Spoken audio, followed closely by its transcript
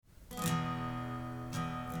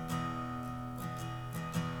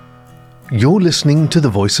You're listening to The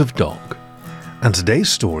Voice of Dog, and today's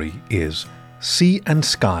story is Sea and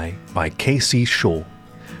Sky by K.C. Shaw,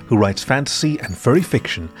 who writes fantasy and furry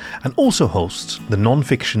fiction and also hosts the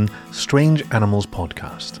non-fiction Strange Animals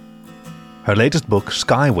podcast. Her latest book,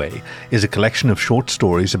 Skyway, is a collection of short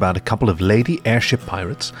stories about a couple of lady airship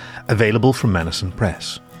pirates, available from Manison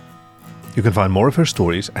Press. You can find more of her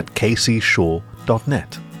stories at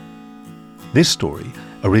kcshaw.net. This story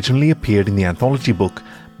originally appeared in the anthology book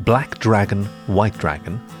Black Dragon, White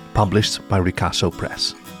Dragon, published by Ricasso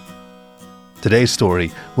Press. Today's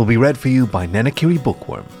story will be read for you by Nenekiri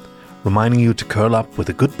Bookwyrm, reminding you to curl up with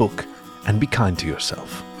a good book and be kind to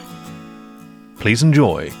yourself. Please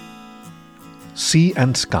enjoy Sea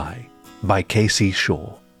and Sky by K.C.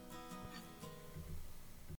 Shaw.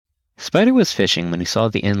 Spider was fishing when he saw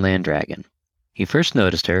the inland dragon. He first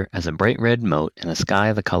noticed her as a bright red mote in a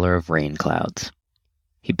sky the color of rain clouds.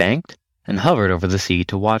 He banked and hovered over the sea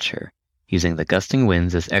to watch her, using the gusting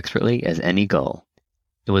winds as expertly as any gull.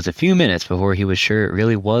 It was a few minutes before he was sure it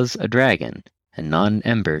really was a dragon, and not an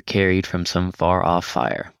ember carried from some far-off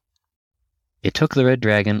fire. It took the red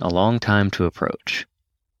dragon a long time to approach.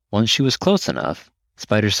 Once she was close enough,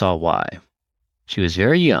 Spider saw why. She was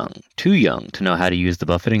very young, too young to know how to use the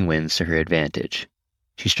buffeting winds to her advantage.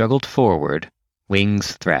 She struggled forward,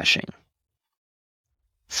 wings thrashing.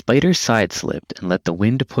 Spider side-slipped and let the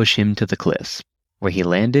wind push him to the cliffs, where he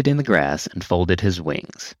landed in the grass and folded his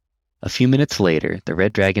wings. A few minutes later, the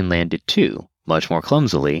red dragon landed too, much more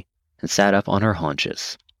clumsily, and sat up on her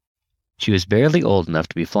haunches. She was barely old enough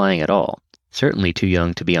to be flying at all, certainly too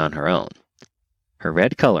young to be on her own. Her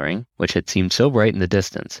red coloring, which had seemed so bright in the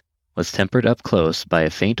distance, was tempered up close by a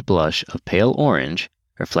faint blush of pale orange,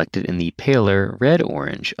 reflected in the paler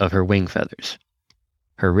red-orange of her wing feathers.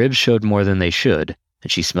 Her ribs showed more than they should,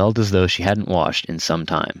 and she smelled as though she hadn't washed in some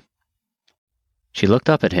time. She looked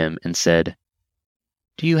up at him and said,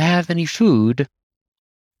 "Do you have any food?"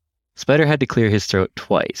 Spider had to clear his throat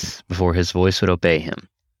twice before his voice would obey him,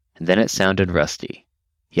 and then it sounded rusty.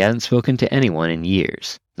 He hadn't spoken to anyone in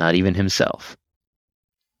years, not even himself.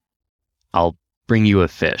 "I'll bring you a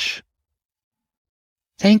fish."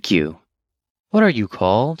 "Thank you. What are you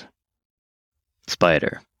called?"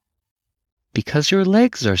 "Spider." "Because your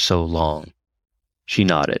legs are so long." She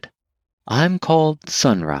nodded. "I'm called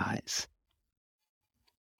Sunrise."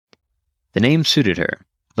 The name suited her,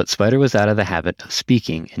 but Spider was out of the habit of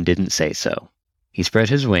speaking and didn't say so. He spread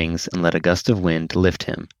his wings and let a gust of wind lift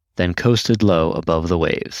him, then coasted low above the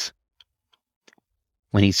waves.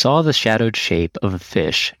 When he saw the shadowed shape of a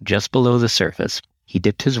fish just below the surface, he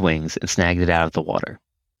dipped his wings and snagged it out of the water.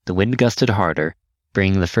 The wind gusted harder,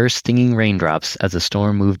 bringing the first stinging raindrops as the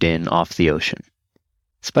storm moved in off the ocean.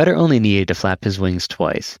 Spider only needed to flap his wings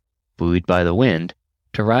twice, buoyed by the wind,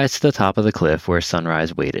 to rise to the top of the cliff where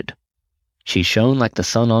Sunrise waited. She shone like the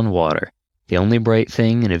sun on water, the only bright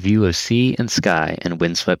thing in a view of sea and sky and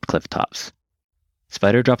windswept cliff tops.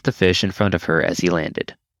 Spider dropped the fish in front of her as he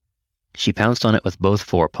landed. She pounced on it with both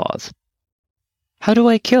forepaws. "How do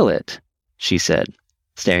I kill it?" she said,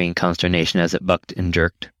 staring in consternation as it bucked and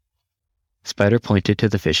jerked. Spider pointed to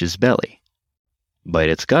the fish's belly.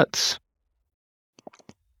 "Bite its guts."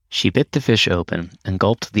 She bit the fish open and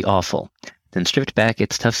gulped the offal, then stripped back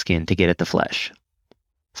its tough skin to get at the flesh.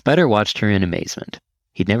 Spider watched her in amazement.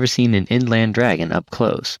 He'd never seen an inland dragon up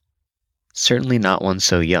close. Certainly not one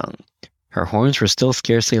so young. Her horns were still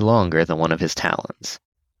scarcely longer than one of his talons.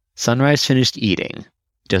 Sunrise finished eating,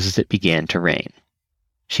 just as it began to rain.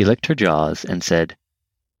 She licked her jaws and said,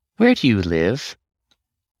 "Where do you live?"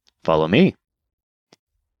 "Follow me."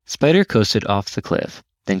 Spider coasted off the cliff,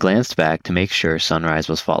 then glanced back to make sure Sunrise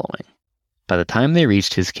was following. By the time they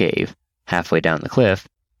reached his cave, halfway down the cliff,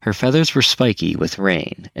 her feathers were spiky with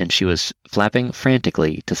rain, and she was flapping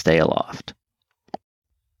frantically to stay aloft.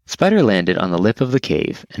 Spider landed on the lip of the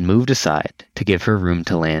cave and moved aside to give her room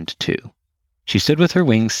to land too. She stood with her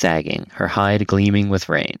wings sagging, her hide gleaming with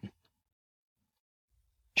rain.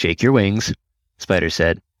 "Shake your wings," Spider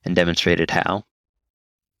said, and demonstrated how.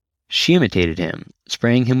 She imitated him,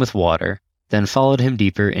 spraying him with water, then followed him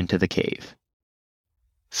deeper into the cave.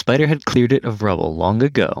 Spider had cleared it of rubble long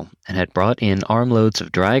ago and had brought in armloads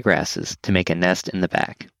of dry grasses to make a nest in the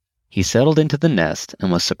back. He settled into the nest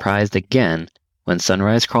and was surprised again when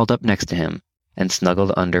Sunrise crawled up next to him and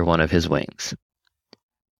snuggled under one of his wings.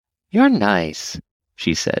 "You're nice,"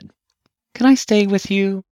 she said. "Can I stay with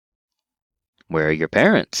you?" "Where are your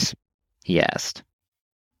parents?" he asked.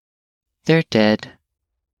 "They're dead.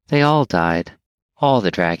 They all died. All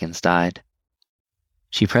the dragons died."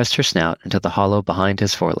 She pressed her snout into the hollow behind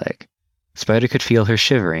his foreleg. Spider could feel her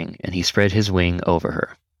shivering, and he spread his wing over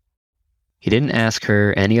her. He didn't ask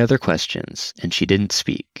her any other questions, and she didn't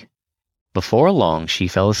speak. Before long, she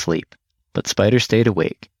fell asleep, but Spider stayed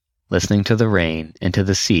awake, listening to the rain and to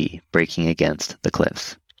the sea breaking against the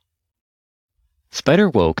cliffs. Spider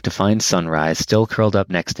woke to find Sunrise still curled up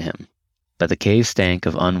next to him, but the cave stank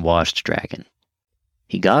of unwashed dragon.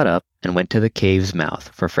 He got up and went to the cave's mouth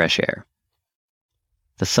for fresh air.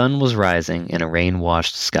 The sun was rising in a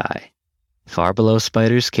rain-washed sky. Far below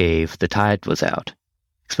Spider's cave, the tide was out,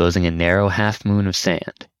 exposing a narrow half-moon of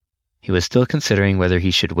sand. He was still considering whether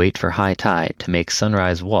he should wait for high tide to make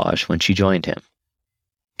Sunrise wash when she joined him.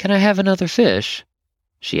 "Can I have another fish?"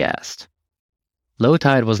 she asked. Low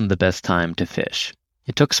tide wasn't the best time to fish.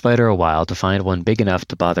 It took Spider a while to find one big enough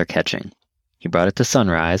to bother catching. He brought it to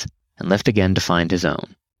Sunrise and left again to find his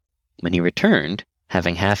own. When he returned,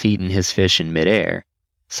 having half-eaten his fish in midair,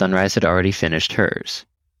 Sunrise had already finished hers.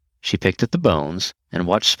 She picked at the bones and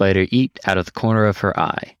watched Spider eat out of the corner of her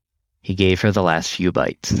eye. He gave her the last few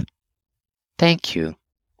bites. "Thank you,"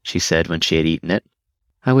 she said when she had eaten it.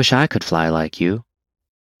 "I wish I could fly like you."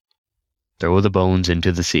 "Throw the bones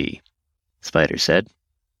into the sea," Spider said.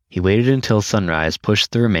 He waited until Sunrise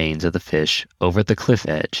pushed the remains of the fish over the cliff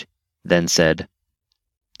edge, then said,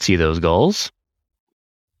 "See those gulls?"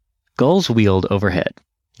 Gulls wheeled overhead,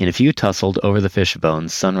 and a few tussled over the fish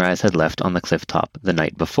bones Sunrise had left on the cliff top the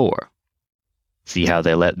night before. "See how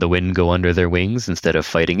they let the wind go under their wings instead of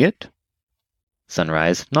fighting it?"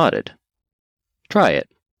 Sunrise nodded. "Try it.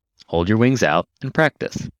 Hold your wings out and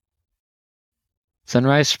practice."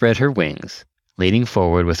 Sunrise spread her wings, leaning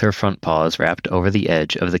forward with her front paws wrapped over the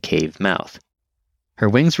edge of the cave mouth. Her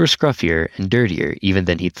wings were scruffier and dirtier even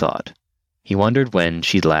than he'd thought. He wondered when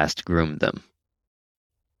she'd last groomed them.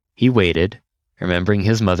 He waited, remembering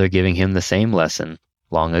his mother giving him the same lesson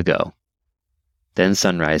long ago. Then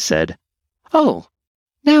Sunrise said, "Oh,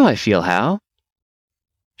 now I feel how."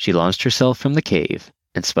 She launched herself from the cave,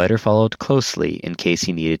 and Spider followed closely in case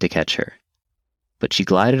he needed to catch her. But she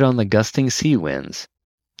glided on the gusting sea winds,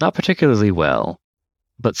 not particularly well,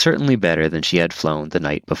 but certainly better than she had flown the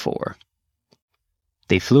night before.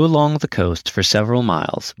 They flew along the coast for several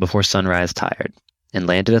miles before Sunrise tired, and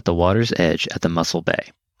landed at the water's edge at the Mussel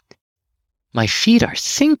Bay. "My feet are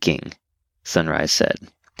sinking," Sunrise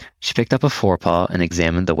said. She picked up a forepaw and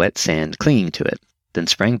examined the wet sand clinging to it, then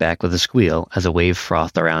sprang back with a squeal as a wave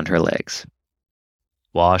frothed around her legs.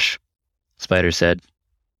 "Wash," Spider said.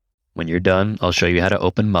 "When you're done, I'll show you how to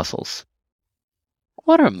open mussels."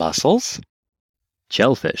 "What are mussels?"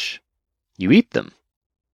 "Shellfish. You eat them.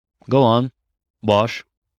 Go on. Wash."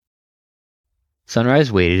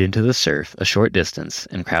 Sunrise waded into the surf a short distance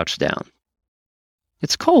and crouched down.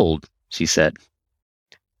 "It's cold," she said.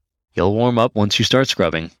 "You'll warm up once you start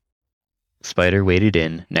scrubbing." Spider waded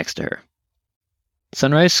in next to her.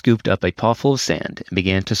 Sunrise scooped up a pawful of sand and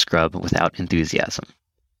began to scrub without enthusiasm.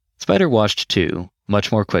 Spider washed too,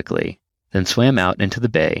 much more quickly, then swam out into the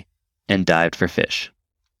bay and dived for fish.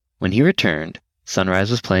 When he returned, Sunrise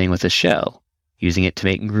was playing with a shell, using it to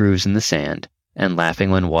make grooves in the sand and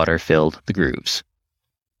laughing when water filled the grooves.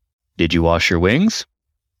 "Did you wash your wings?"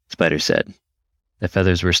 Spider said. The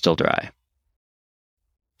feathers were still dry.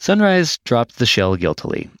 Sunrise dropped the shell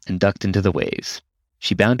guiltily and ducked into the waves.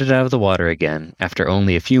 She bounded out of the water again after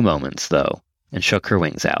only a few moments, though, and shook her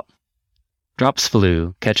wings out. Drops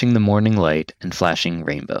flew, catching the morning light and flashing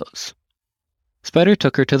rainbows. Spider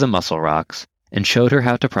took her to the mussel rocks and showed her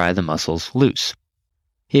how to pry the mussels loose.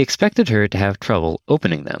 He expected her to have trouble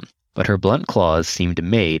opening them, but her blunt claws seemed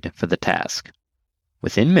made for the task.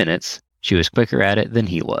 Within minutes, she was quicker at it than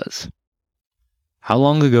he was. "How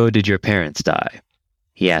long ago did your parents die?"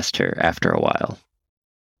 he asked her after a while.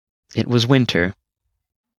 "It was winter."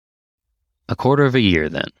 "A quarter of a year,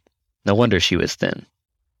 then. No wonder she was thin.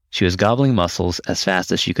 She was gobbling mussels as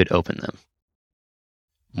fast as she could open them."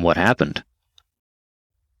 "What happened?"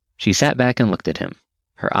 She sat back and looked at him,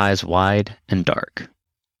 her eyes wide and dark.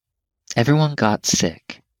 "Everyone got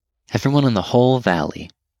sick. Everyone in the whole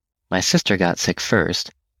valley. My sister got sick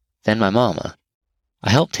first, then my mama.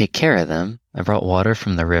 I helped take care of them. I brought water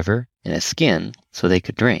from the river in a skin so they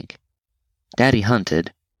could drink. Daddy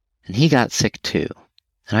hunted, and he got sick too,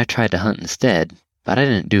 and I tried to hunt instead, but I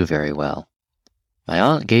didn't do very well. My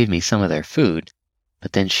aunt gave me some of their food,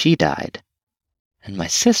 but then she died. And my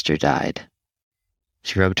sister died."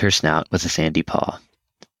 She rubbed her snout with a sandy paw.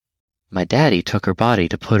 "My daddy took her body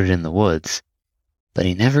to put it in the woods, but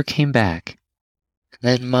he never came back. And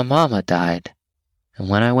then my mama died, and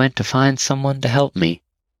when I went to find someone to help me,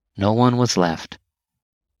 no one was left.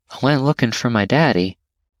 I went looking for my daddy,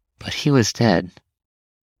 but he was dead.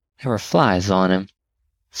 There were flies on him."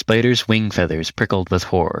 Spider's wing feathers prickled with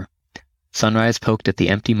horror. Sunrise poked at the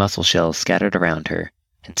empty mussel shells scattered around her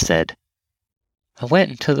and said, "I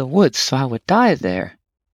went into the woods so I would die there,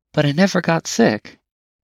 but I never got sick.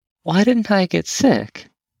 Why didn't I get sick?"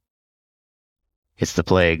 "It's the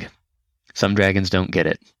plague. Some dragons don't get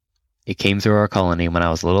it. It came through our colony when I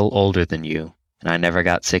was a little older than you, and I never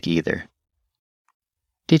got sick either."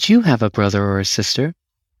 "Did you have a brother or a sister?"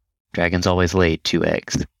 Dragons always laid 2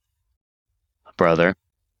 eggs. "A brother."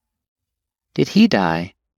 "Did he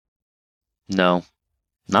die?" "No,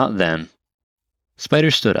 not then."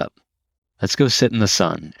 Spider stood up. "Let's go sit in the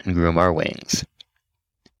sun and groom our wings."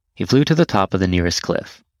 He flew to the top of the nearest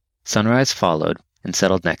cliff. Sunrise followed and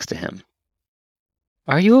settled next to him.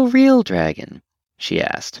 "Are you a real dragon?" she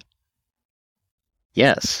asked.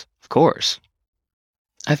 "Yes, of course."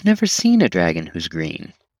 "I've never seen a dragon who's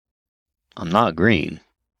green." "I'm not green."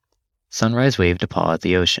 Sunrise waved a paw at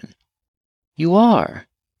the ocean. "You are.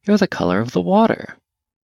 You're the color of the water."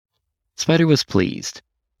 Spider was pleased,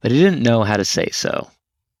 but he didn't know how to say so.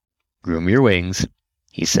 "Groom your wings,"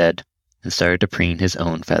 he said, and started to preen his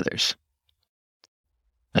own feathers.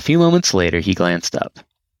 A few moments later he glanced up.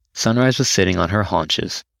 Sunrise was sitting on her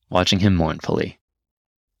haunches, watching him mournfully.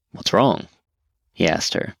 "What's wrong?" he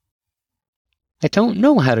asked her. "I don't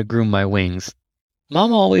know how to groom my wings.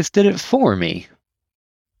 Mom always did it for me."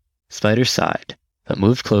 Spider sighed, but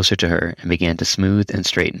moved closer to her and began to smooth and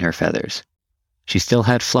straighten her feathers. She still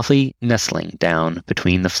had fluffy nestling down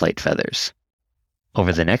between the flight feathers.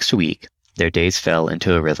 Over the next week, their days fell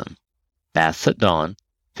into a rhythm. Baths at dawn,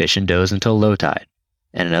 fish and doze until low tide,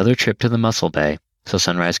 and another trip to the mussel bay so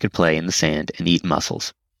Sunrise could play in the sand and eat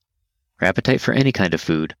mussels. Her appetite for any kind of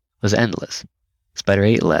food was endless. Spider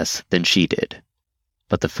ate less than she did.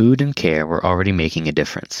 But the food and care were already making a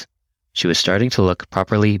difference. She was starting to look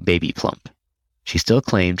properly baby plump. She still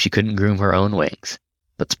claimed she couldn't groom her own wings,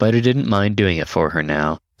 but Spider didn't mind doing it for her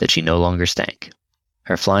now that she no longer stank.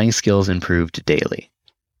 Her flying skills improved daily.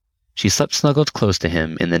 She slept snuggled close to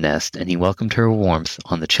him in the nest, and he welcomed her warmth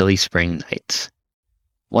on the chilly spring nights.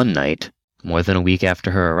 One night, more than a week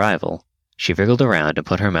after her arrival, she wriggled around and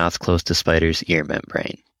put her mouth close to Spider's ear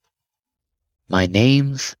membrane. "My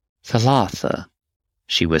name's Thalatha,"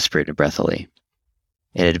 she whispered breathily.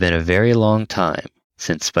 It had been a very long time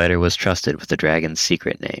since Spider was trusted with the dragon's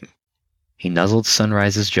secret name. He nuzzled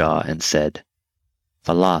Sunrise's jaw and said,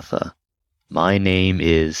 "Thalatha, my name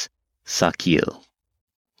is Sakil."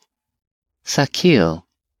 "Sakil,"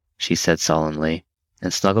 she said solemnly,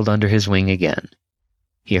 and snuggled under his wing again.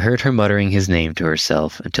 He heard her muttering his name to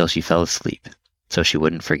herself until she fell asleep, so she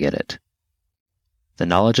wouldn't forget it. The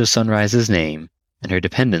knowledge of Sunrise's name and her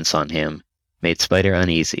dependence on him made Spider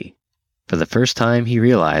uneasy. For the first time he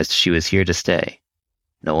realized she was here to stay.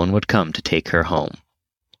 No one would come to take her home.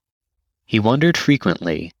 He wondered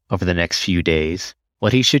frequently, over the next few days,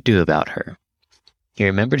 what he should do about her. He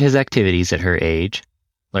remembered his activities at her age,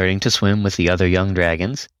 learning to swim with the other young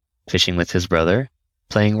dragons, fishing with his brother,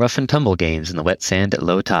 playing rough-and-tumble games in the wet sand at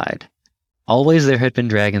low tide. Always there had been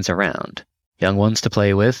dragons around, young ones to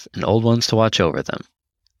play with and old ones to watch over them.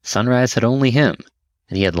 Sunrise had only him,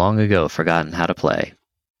 and he had long ago forgotten how to play.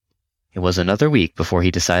 It was another week before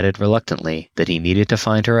he decided reluctantly that he needed to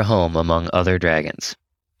find her a home among other dragons.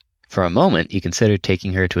 For a moment he considered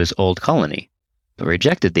taking her to his old colony, but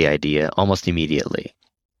rejected the idea almost immediately.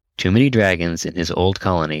 Too many dragons in his old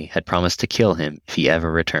colony had promised to kill him if he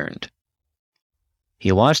ever returned.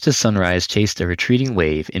 He watched as Sunrise chased a retreating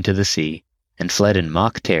wave into the sea and fled in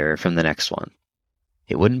mock terror from the next one.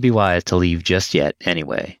 It wouldn't be wise to leave just yet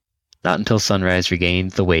anyway, not until Sunrise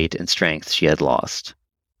regained the weight and strength she had lost.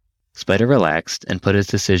 Spider relaxed and put his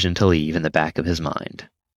decision to leave in the back of his mind.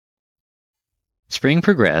 Spring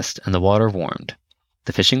progressed and the water warmed.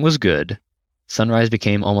 The fishing was good. Sunrise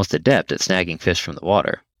became almost adept at snagging fish from the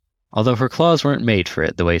water, although her claws weren't made for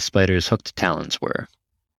it the way Spider's hooked talons were.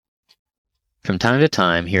 From time to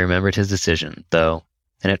time he remembered his decision, though,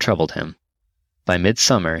 and it troubled him. By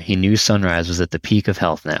midsummer he knew Sunrise was at the peak of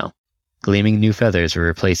health now. Gleaming new feathers were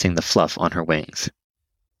replacing the fluff on her wings.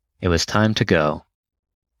 It was time to go.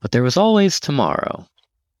 But there was always tomorrow.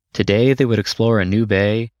 Today they would explore a new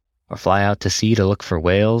bay, or fly out to sea to look for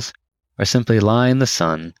whales, or simply lie in the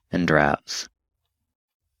sun and drowse.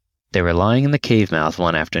 They were lying in the cave mouth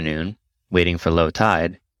one afternoon, waiting for low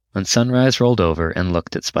tide, when Sunrise rolled over and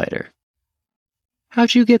looked at Spider.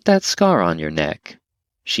 "How'd you get that scar on your neck?"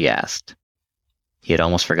 she asked. He had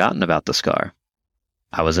almost forgotten about the scar.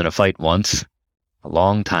 "I was in a fight once, a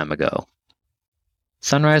long time ago."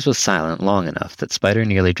 Sunrise was silent long enough that Spider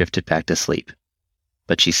nearly drifted back to sleep.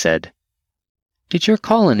 But she said, "Did your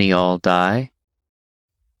colony all die?"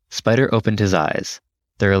 Spider opened his eyes,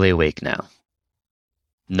 thoroughly awake now.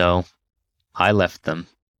 "No, I left them.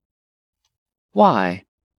 Why?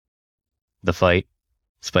 The fight,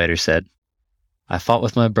 Spider said. I fought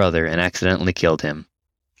with my brother and accidentally killed him.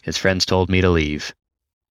 His friends told me to leave.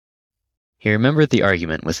 He remembered the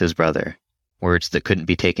argument with his brother, words that couldn't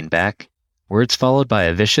be taken back, words followed by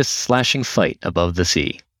a vicious, slashing fight above the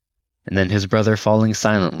sea, and then his brother falling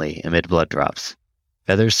silently amid blood drops,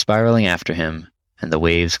 feathers spiraling after him, and the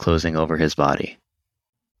waves closing over his body.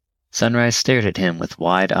 Sunrise stared at him with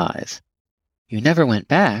wide eyes. You never went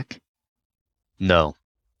back? No.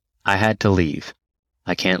 I had to leave.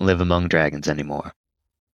 I can't live among dragons anymore.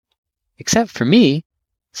 Except for me,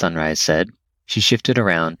 Sunrise said. She shifted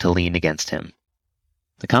around to lean against him.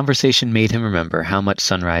 The conversation made him remember how much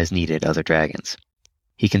Sunrise needed other dragons.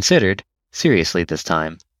 He considered, seriously this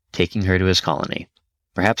time, taking her to his colony.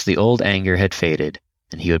 Perhaps the old anger had faded,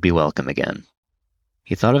 and he would be welcome again.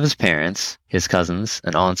 He thought of his parents, his cousins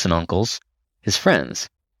and aunts and uncles, his friends.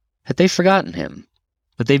 Had they forgotten him?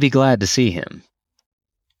 Would they be glad to see him?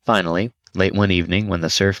 Finally, late one evening when the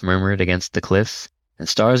surf murmured against the cliffs and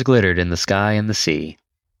stars glittered in the sky and the sea,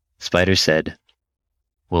 Spider said,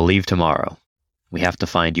 "We'll leave tomorrow. We have to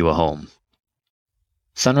find you a home."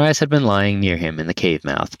 Sunrise had been lying near him in the cave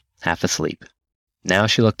mouth, half asleep. Now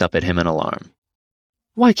she looked up at him in alarm.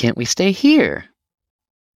 Why can't we stay here?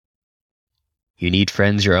 You need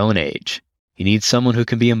friends your own age. You need someone who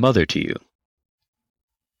can be a mother to you.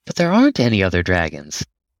 But there aren't any other dragons,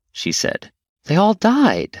 she said. They all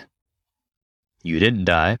died. You didn't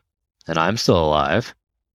die, and I'm still alive.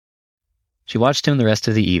 She watched him the rest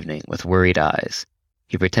of the evening with worried eyes.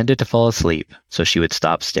 He pretended to fall asleep so she would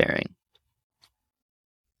stop staring.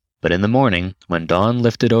 But in the morning, when dawn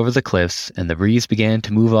lifted over the cliffs and the breeze began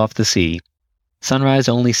to move off the sea, Sunrise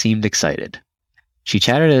only seemed excited. She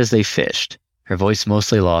chatted as they fished, her voice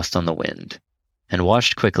mostly lost on the wind, and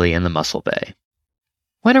washed quickly in the mussel bay.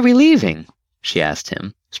 When are we leaving? She asked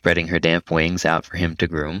him, spreading her damp wings out for him to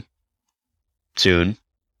groom. Soon,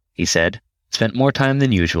 he said, spent more time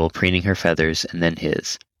than usual preening her feathers and then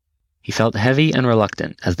his. He felt heavy and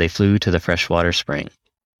reluctant as they flew to the freshwater spring.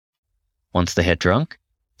 Once they had drunk,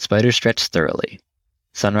 Spider stretched thoroughly.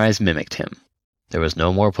 Sunrise mimicked him. There was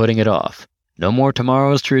no more putting it off, no more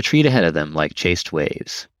tomorrows to retreat ahead of them like chased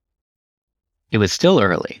waves. It was still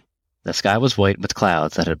early. The sky was white with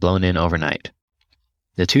clouds that had blown in overnight.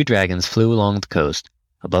 The two dragons flew along the coast,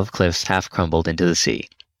 above cliffs half crumbled into the sea.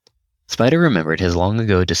 Spider remembered his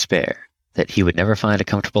long-ago despair that he would never find a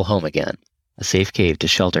comfortable home again, a safe cave to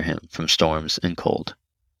shelter him from storms and cold.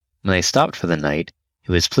 When they stopped for the night,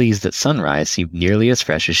 he was pleased that Sunrise seemed nearly as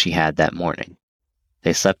fresh as she had that morning.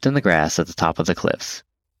 They slept in the grass at the top of the cliffs.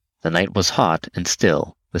 The night was hot and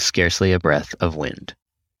still, with scarcely a breath of wind.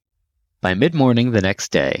 By mid-morning the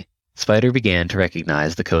next day, Spider began to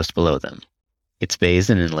recognize the coast below them, its bays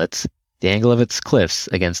and inlets, the angle of its cliffs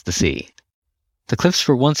against the sea. The cliffs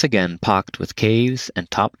were once again pocked with caves and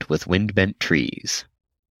topped with wind-bent trees.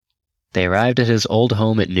 They arrived at his old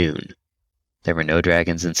home at noon. There were no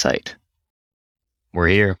dragons in sight. "We're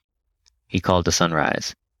here," he called to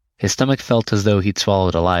Sunrise. His stomach felt as though he'd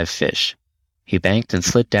swallowed a live fish. He banked and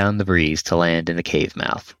slid down the breeze to land in the cave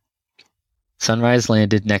mouth. Sunrise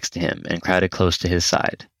landed next to him and crowded close to his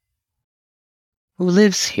side. Who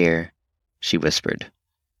lives here? She whispered.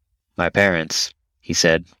 My parents, he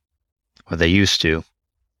said. Or they used to.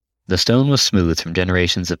 The stone was smooth from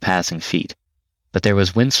generations of passing feet, but there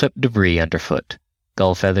was windswept debris underfoot,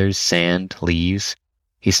 gull feathers, sand, leaves.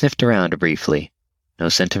 He sniffed around briefly. No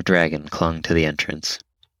scent of dragon clung to the entrance.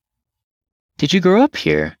 Did you grow up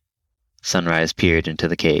here? Sunrise peered into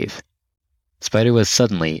the cave. Spider was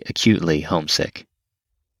suddenly, acutely homesick.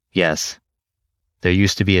 Yes. There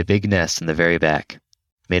used to be a big nest in the very back,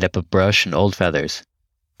 made up of brush and old feathers.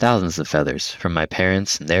 Thousands of feathers, from my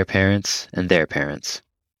parents and their parents and their parents.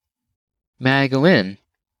 May I go in?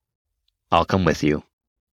 I'll come with you.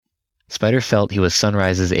 Spider felt he was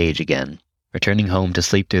Sunrise's age again, returning home to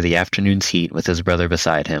sleep through the afternoon's heat with his brother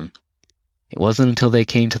beside him. It wasn't until they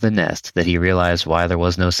came to the nest that he realized why there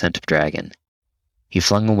was no scent of dragon. He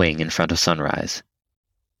flung a wing in front of Sunrise.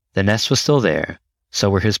 The nest was still there, so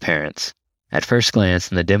were his parents. At first glance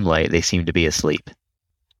in the dim light they seemed to be asleep.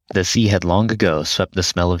 The sea had long ago swept the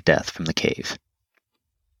smell of death from the cave.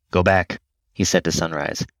 Go back, he said to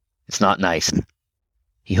Sunrise. It's not nice.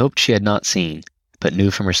 He hoped she had not seen, but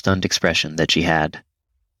knew from her stunned expression that she had.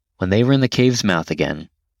 When they were in the cave's mouth again,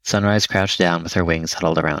 Sunrise crouched down with her wings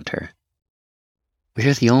huddled around her.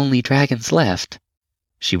 We're the only dragons left,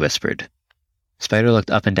 she whispered. Spider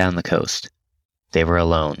looked up and down the coast. They were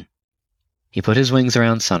alone. He put his wings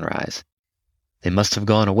around Sunrise. They must have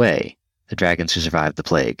gone away, the dragons who survived the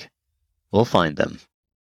plague. We'll find them.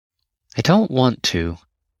 I don't want to.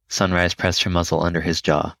 Sunrise pressed her muzzle under his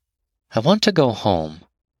jaw. I want to go home.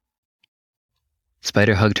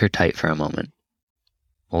 Spider hugged her tight for a moment.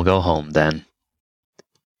 We'll go home, then.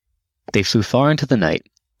 They flew far into the night,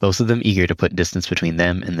 both of them eager to put distance between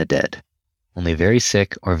them and the dead. Only very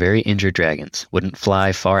sick or very injured dragons wouldn't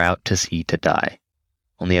fly far out to sea to die.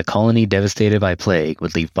 Only a colony devastated by plague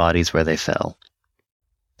would leave bodies where they fell.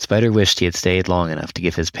 Spider wished he had stayed long enough to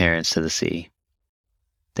give his parents to the sea.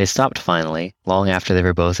 They stopped finally, long after they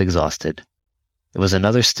were both exhausted. It was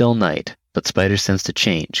another still night, but Spider sensed a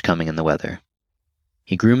change coming in the weather.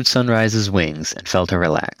 He groomed Sunrise's wings and felt her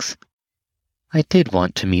relax. I did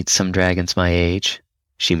want to meet some dragons my age,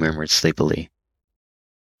 she murmured sleepily.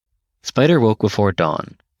 Spider woke before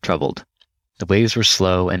dawn, troubled. The waves were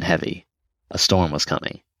slow and heavy. A storm was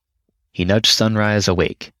coming. He nudged Sunrise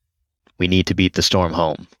awake. We need to beat the storm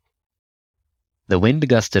home. The wind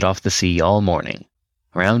gusted off the sea all morning.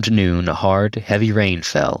 Around noon, a hard, heavy rain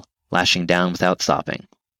fell, lashing down without stopping.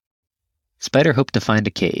 Spider hoped to find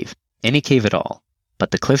a cave, any cave at all,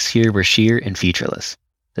 but the cliffs here were sheer and featureless.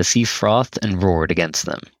 The sea frothed and roared against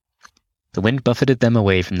them. The wind buffeted them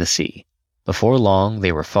away from the sea. Before long,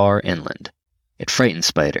 they were far inland. It frightened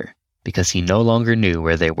Spider, because he no longer knew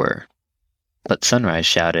where they were. But Sunrise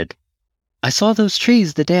shouted, I saw those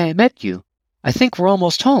trees the day I met you. I think we're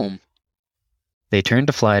almost home. They turned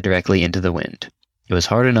to fly directly into the wind. It was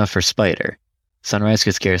hard enough for Spider. Sunrise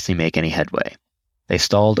could scarcely make any headway. They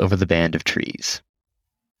stalled over the band of trees.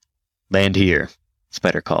 Land here,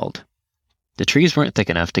 Spider called. The trees weren't thick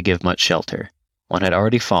enough to give much shelter. One had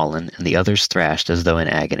already fallen, and the others thrashed as though in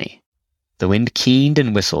agony. The wind keened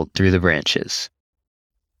and whistled through the branches.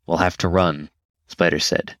 We'll have to run, Spider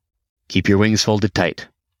said. Keep your wings folded tight.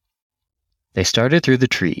 They started through the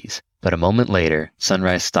trees, but a moment later,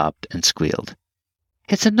 Sunrise stopped and squealed.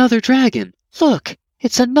 It's another dragon! Look!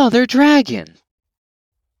 It's another dragon!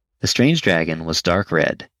 The strange dragon was dark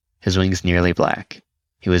red, his wings nearly black.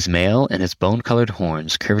 He was male, and his bone-colored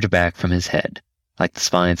horns curved back from his head, like the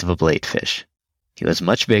spines of a bladefish. He was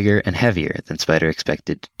much bigger and heavier than Spider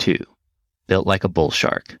expected, too, built like a bull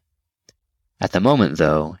shark. At the moment,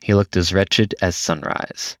 though, he looked as wretched as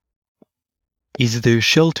Sunrise. Is there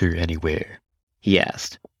shelter anywhere? He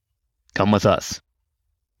asked. Come with us.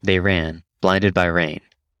 They ran, blinded by rain.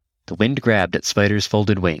 The wind grabbed at Spider's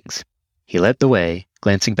folded wings. He led the way,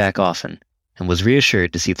 glancing back often, and was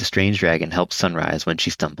reassured to see the strange dragon help Sunrise when she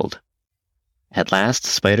stumbled. At last,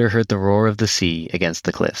 Spider heard the roar of the sea against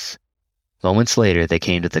the cliffs. Moments later, they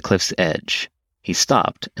came to the cliff's edge. He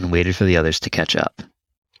stopped and waited for the others to catch up.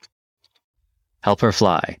 Help her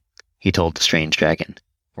fly, he told the strange dragon.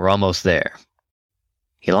 We're almost there.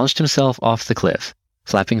 He launched himself off the cliff,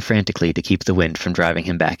 flapping frantically to keep the wind from driving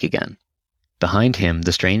him back again. Behind him,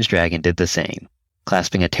 the strange dragon did the same,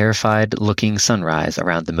 clasping a terrified-looking Sunrise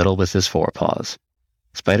around the middle with his forepaws.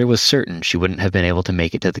 Spider was certain she wouldn't have been able to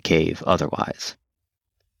make it to the cave otherwise.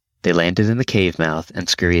 They landed in the cave mouth and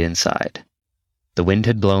scurried inside. The wind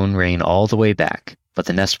had blown rain all the way back, but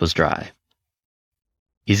the nest was dry.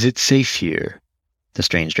 Is it safe here? The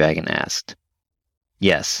strange dragon asked.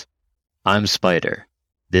 Yes. I'm Spider.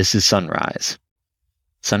 This is Sunrise.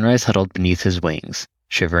 Sunrise huddled beneath his wings,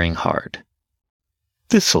 shivering hard.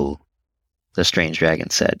 Thistle, the strange dragon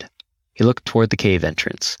said. He looked toward the cave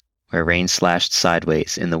entrance, where rain slashed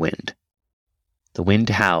sideways in the wind. The wind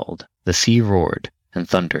howled, the sea roared, and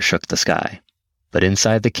thunder shook the sky. But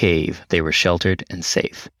inside the cave they were sheltered and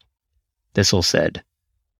safe. Thistle said,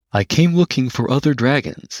 I came looking for other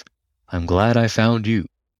dragons. I'm glad I found you.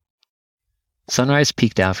 Sunrise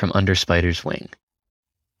peeked out from under Spider's wing.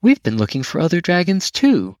 We've been looking for other dragons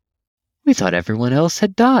too. We thought everyone else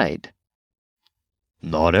had died.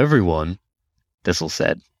 Not everyone, Thistle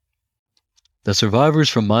said. The survivors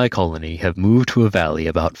from my colony have moved to a valley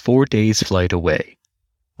about 4 days' flight away.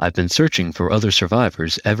 I've been searching for other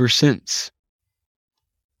survivors ever since.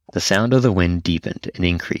 The sound of the wind deepened and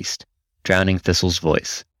increased, drowning Thistle's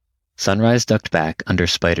voice. Sunrise ducked back under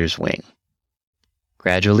Spider's wing.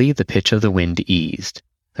 Gradually, the pitch of the wind eased.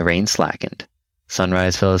 The rain slackened.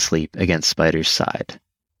 Sunrise fell asleep against Spider's side.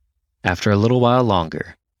 After a little while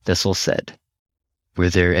longer, Thistle said, Were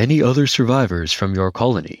there any other survivors from your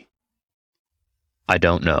colony? I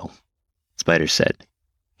don't know, Spider said.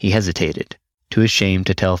 He hesitated, too ashamed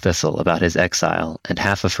to tell Thistle about his exile and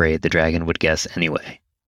half afraid the dragon would guess anyway.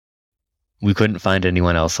 We couldn't find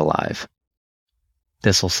anyone else alive.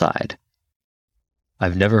 Thistle sighed.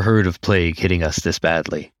 I've never heard of plague hitting us this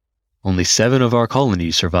badly. Only 7 of our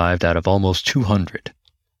colonies survived out of almost 200.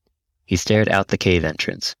 He stared out the cave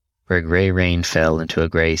entrance, where gray rain fell into a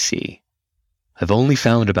gray sea. I've only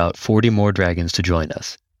found about 40 more dragons to join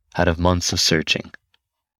us, out of months of searching.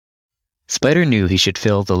 Spider knew he should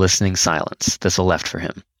fill the listening silence Thistle left for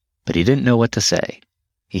him, but he didn't know what to say.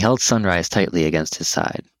 He held Sunrise tightly against his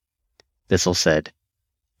side. Thistle said,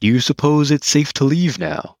 "Do you suppose it's safe to leave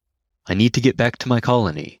now? I need to get back to my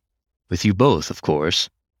colony. With you both, of course."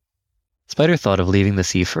 Spider thought of leaving the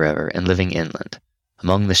sea forever and living inland,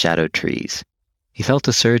 among the shadowed trees. He felt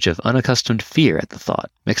a surge of unaccustomed fear at the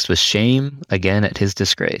thought, mixed with shame again at his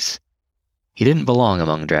disgrace. He didn't belong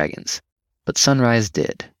among dragons, but Sunrise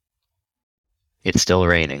did. It's still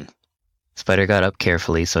raining. Spider got up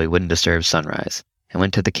carefully so he wouldn't disturb Sunrise, and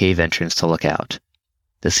went to the cave entrance to look out.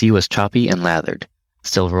 The sea was choppy and lathered,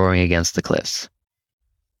 still roaring against the cliffs.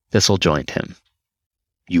 Thistle joined him.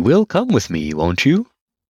 "You will come with me, won't you?"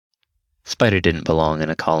 Spider didn't belong in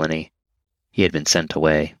a colony. He had been sent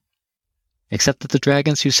away. Except that the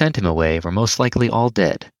dragons who sent him away were most likely all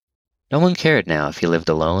dead. No one cared now if he lived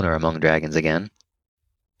alone or among dragons again.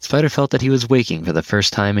 Spider felt that he was waking for the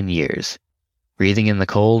first time in years, breathing in the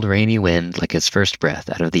cold, rainy wind like his first breath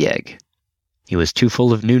out of the egg. He was too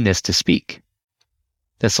full of newness to speak.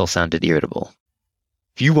 Thistle sounded irritable.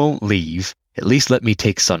 "If you won't leave, at least let me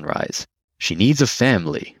take Sunrise. She needs a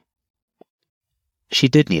family." She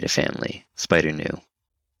did need a family, Spider knew.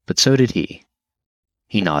 But so did he.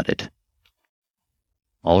 He nodded.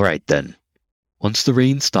 "All right, then. Once the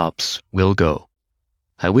rain stops, we'll go.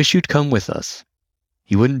 I wish you'd come with us.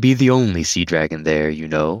 You wouldn't be the only sea dragon there, you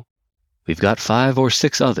know. We've got 5 or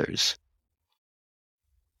 6 others."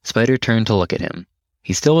 Spider turned to look at him.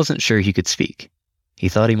 He still wasn't sure he could speak. He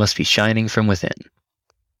thought he must be shining from within.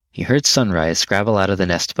 He heard Sunrise scrabble out of the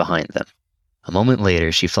nest behind them. A moment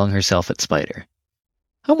later, she flung herself at Spider.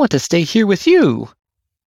 "I want to stay here with you!"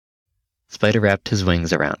 Spider wrapped his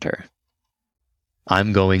wings around her.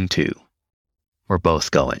 "I'm going too. We're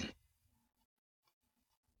both going."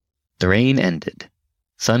 The rain ended.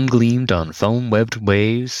 Sun gleamed on foam-webbed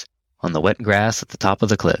waves on the wet grass at the top of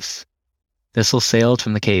the cliffs. Thistle sailed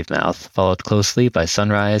from the cave mouth, followed closely by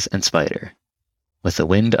Sunrise and Spider. With the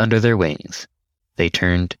wind under their wings, they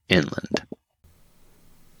turned inland.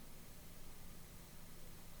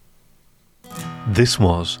 This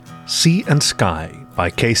was Sea and Sky by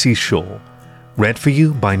K.C. Shaw, read for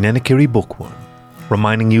you by Nenekiri Bookwyrm,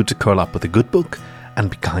 reminding you to curl up with a good book and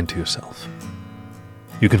be kind to yourself.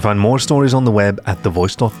 You can find more stories on the web at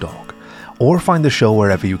thevoice.dog, or find the show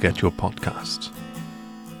wherever you get your podcasts.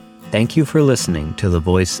 Thank you for listening to The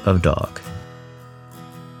Voice of Dog.